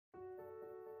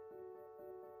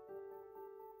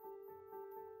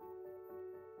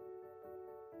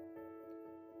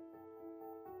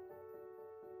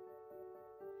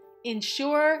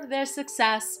Ensure their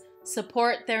success,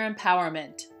 support their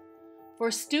empowerment. For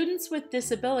students with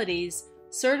disabilities,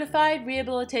 certified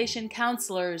rehabilitation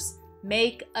counselors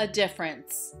make a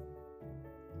difference.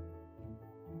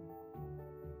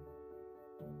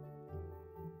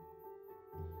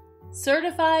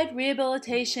 Certified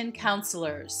rehabilitation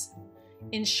counselors,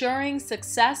 ensuring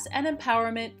success and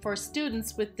empowerment for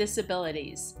students with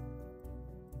disabilities.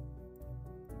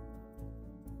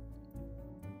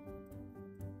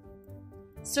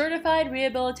 Certified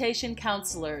Rehabilitation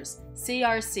Counselors,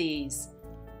 CRCs,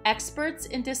 experts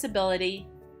in disability,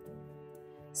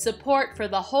 support for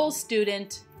the whole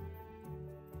student,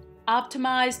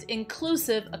 optimized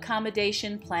inclusive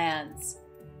accommodation plans.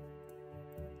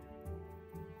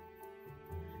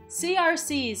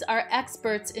 CRCs are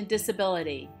experts in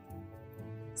disability.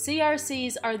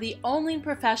 CRCs are the only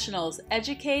professionals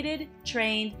educated,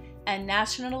 trained, and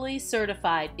nationally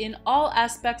certified in all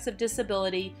aspects of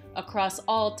disability across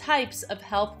all types of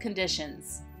health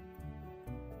conditions.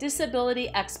 Disability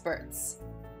experts.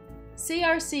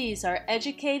 CRCs are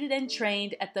educated and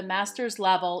trained at the master's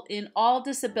level in all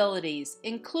disabilities,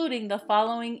 including the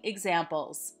following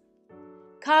examples: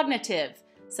 cognitive,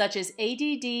 such as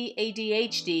ADD,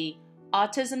 ADHD,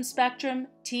 autism spectrum,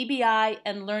 TBI,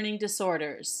 and learning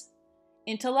disorders;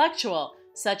 intellectual,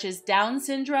 such as Down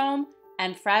syndrome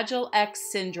and Fragile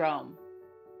X syndrome;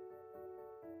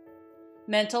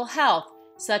 mental health,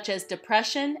 such as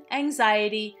depression,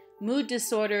 anxiety, mood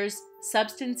disorders,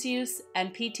 substance use,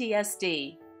 and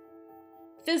PTSD;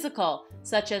 physical,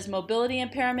 such as mobility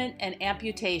impairment and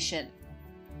amputation;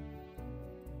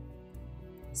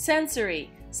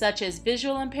 sensory, such as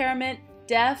visual impairment,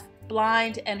 deaf,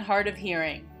 blind, and hard of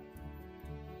hearing;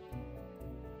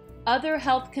 other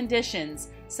health conditions,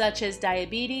 such as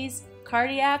diabetes,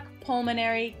 cardiac,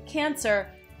 pulmonary, cancer,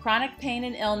 chronic pain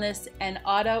and illness, and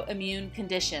autoimmune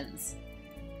conditions.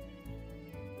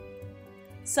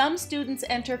 Some students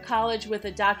enter college with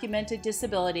a documented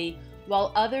disability,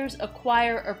 while others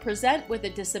acquire or present with a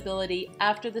disability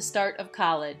after the start of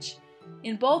college.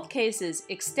 In both cases,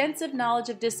 extensive knowledge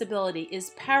of disability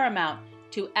is paramount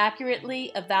to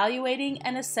accurately evaluating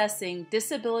and assessing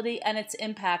disability and its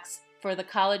impacts for the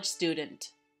college student.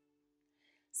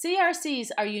 CRCs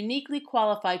are uniquely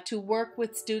qualified to work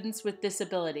with students with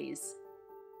disabilities.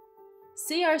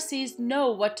 CRCs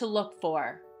know what to look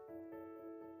for.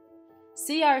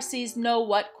 CRCs know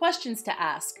what questions to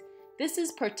ask. This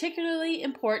is particularly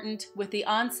important with the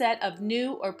onset of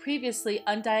new or previously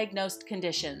undiagnosed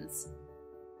conditions.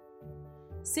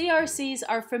 CRCs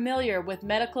are familiar with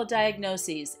medical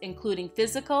diagnoses, including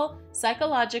physical,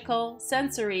 psychological,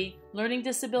 sensory, learning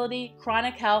disability,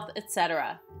 chronic health,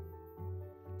 etc.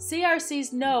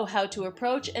 CRCs know how to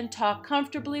approach and talk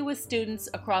comfortably with students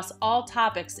across all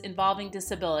topics involving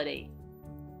disability.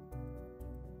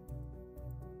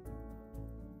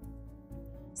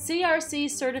 CRC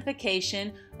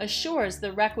certification assures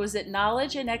the requisite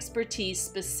knowledge and expertise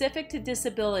specific to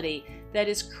disability that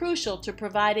is crucial to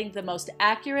providing the most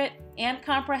accurate and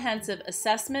comprehensive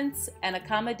assessments and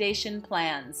accommodation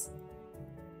plans.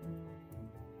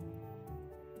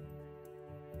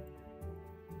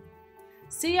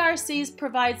 CRCs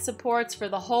provide supports for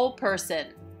the whole person.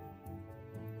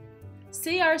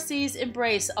 CRCs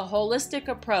embrace a holistic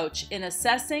approach in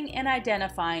assessing and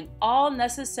identifying all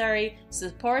necessary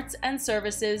supports and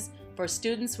services for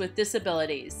students with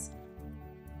disabilities.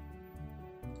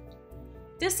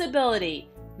 Disability: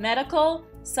 medical,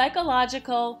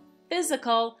 psychological,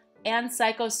 physical, and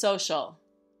psychosocial.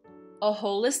 A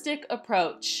holistic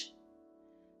approach.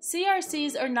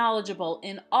 CRCs are knowledgeable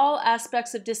in all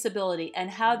aspects of disability and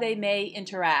how they may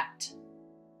interact.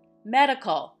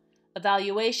 Medical: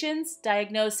 evaluations,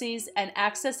 diagnoses, and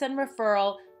access and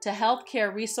referral to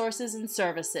healthcare resources and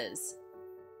services.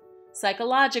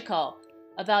 Psychological: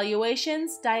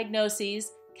 evaluations,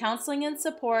 diagnoses, counseling and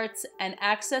supports, and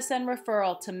access and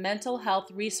referral to mental health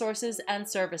resources and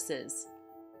services.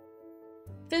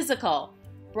 Physical: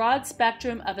 broad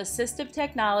spectrum of assistive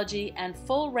technology and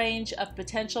full range of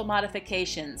potential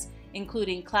modifications,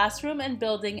 including classroom and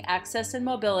building access and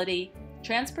mobility,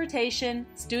 transportation,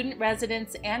 student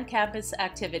residence, and campus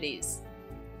activities.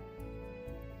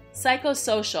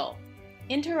 Psychosocial: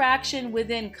 interaction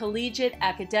within collegiate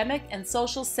academic and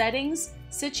social settings,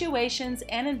 situations,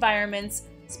 and environments,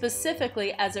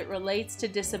 specifically as it relates to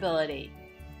disability.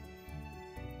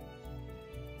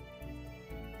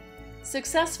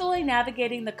 Successfully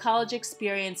navigating the college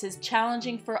experience is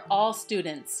challenging for all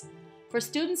students. For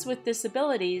students with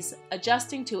disabilities,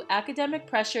 adjusting to academic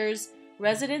pressures,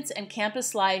 residence and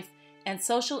campus life, and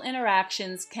social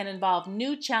interactions can involve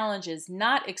new challenges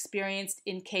not experienced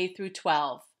in K through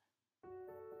 12.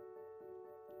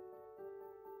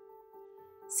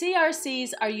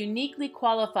 CRCs are uniquely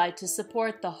qualified to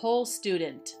support the whole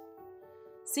student.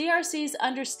 CRCs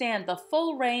understand the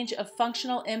full range of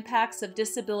functional impacts of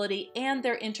disability and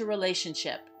their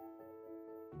interrelationship.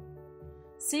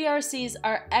 CRCs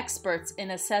are experts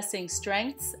in assessing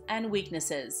strengths and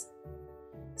weaknesses.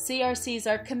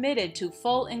 CRCs are committed to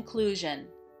full inclusion.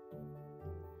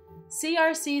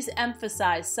 CRCs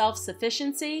emphasize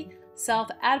self-sufficiency,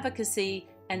 self-advocacy,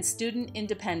 and student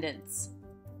independence.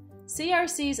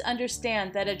 CRCs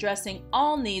understand that addressing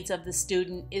all needs of the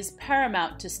student is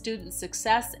paramount to student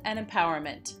success and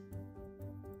empowerment.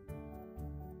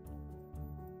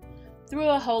 Through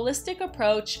a holistic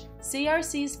approach,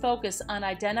 CRCs focus on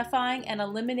identifying and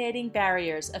eliminating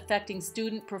barriers affecting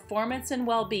student performance and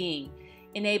well-being,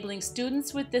 enabling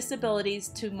students with disabilities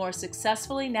to more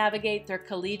successfully navigate their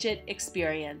collegiate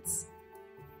experience.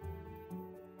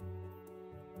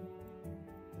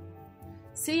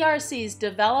 CRCs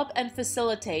develop and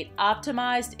facilitate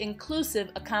optimized,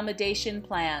 inclusive accommodation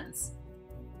plans.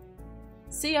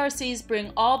 CRCs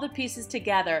bring all the pieces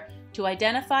together to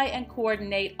identify and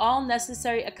coordinate all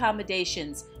necessary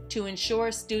accommodations to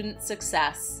ensure student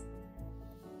success.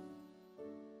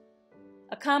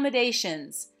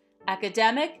 Accommodations: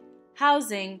 academic,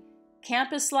 housing,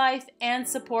 campus life, and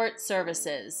support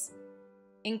services.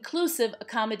 Inclusive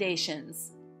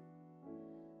accommodations.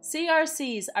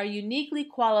 CRCs are uniquely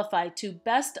qualified to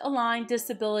best align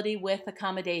disability with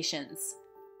accommodations.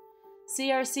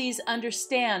 CRCs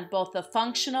understand both the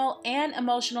functional and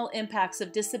emotional impacts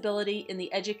of disability in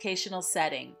the educational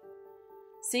setting.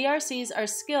 CRCs are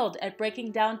skilled at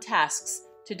breaking down tasks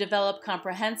to develop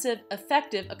comprehensive,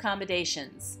 effective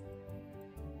accommodations.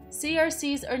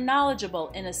 CRCs are knowledgeable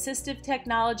in assistive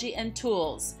technology and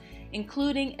tools,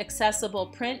 including accessible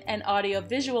print and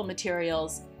audio-visual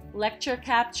materials, lecture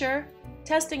capture,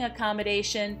 testing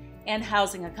accommodation, and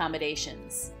housing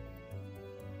accommodations.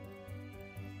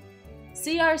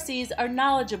 CRCs are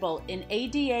knowledgeable in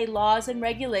ADA laws and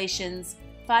regulations,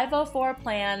 504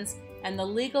 plans, and the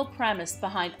legal premise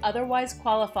behind otherwise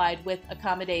qualified with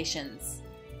accommodations.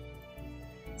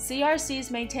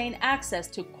 CRCs maintain access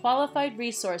to qualified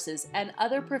resources and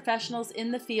other professionals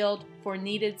in the field for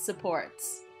needed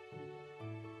supports.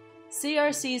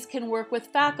 CRCs can work with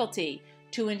faculty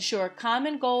to ensure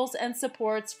common goals and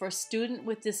supports for students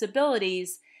with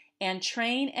disabilities and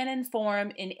train and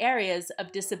inform in areas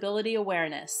of disability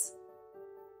awareness.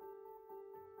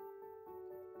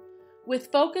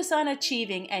 With focus on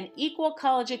achieving an equal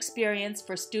college experience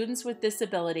for students with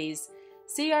disabilities,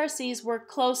 CRCs work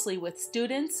closely with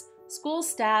students, school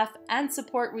staff, and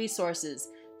support resources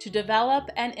to develop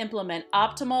and implement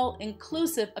optimal,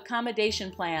 inclusive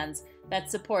accommodation plans that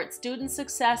support student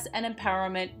success and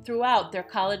empowerment throughout their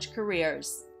college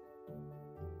careers.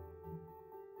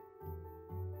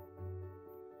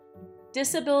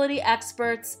 Disability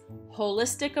experts,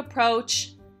 holistic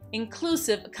approach,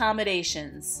 inclusive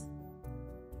accommodations.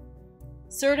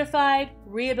 Certified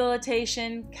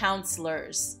Rehabilitation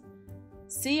Counselors.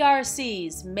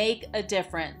 CRCs make a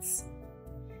difference.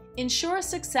 Ensure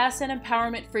success and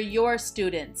empowerment for your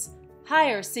students.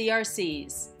 Hire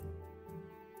CRCs.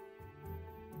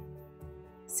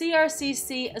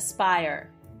 CRCC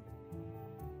Aspire.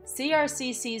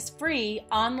 CRCC's free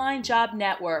online job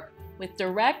network with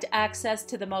direct access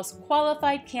to the most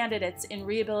qualified candidates in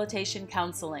rehabilitation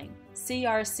counseling,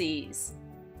 CRCs.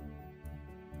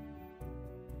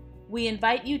 We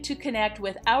invite you to connect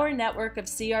with our network of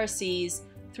CRCs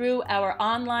through our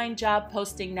online job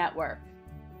posting network.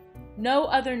 No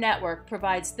other network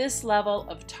provides this level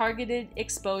of targeted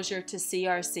exposure to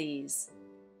CRCs.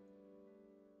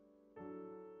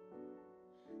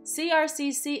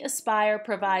 CRCC Aspire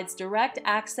provides direct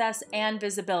access and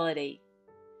visibility.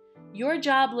 Your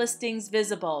job listings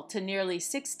visible to nearly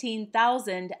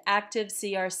 16,000 active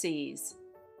CRCs.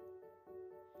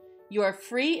 Your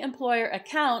free employer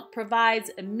account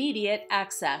provides immediate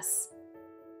access.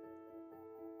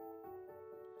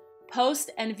 Post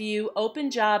and view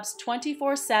open jobs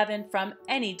 24/7 from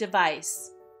any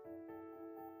device.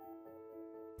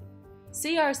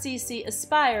 CRCC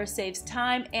Aspire saves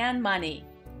time and money.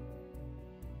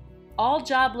 All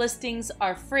job listings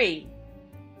are free.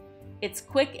 It's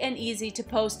quick and easy to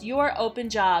post your open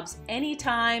jobs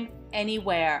anytime,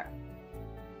 anywhere.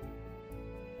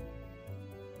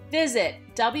 Visit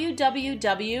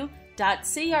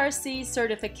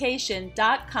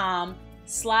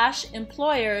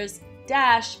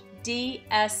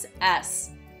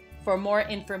www.crccertification.com/employers-DSS for more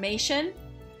information,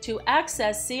 to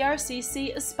access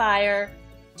CRCC Aspire,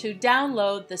 to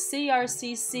download the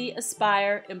CRCC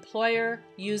Aspire Employer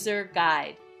User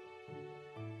Guide.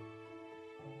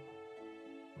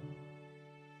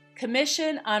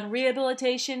 Commission on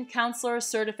Rehabilitation Counselor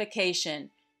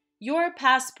Certification, your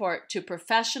passport to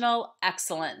professional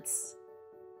excellence.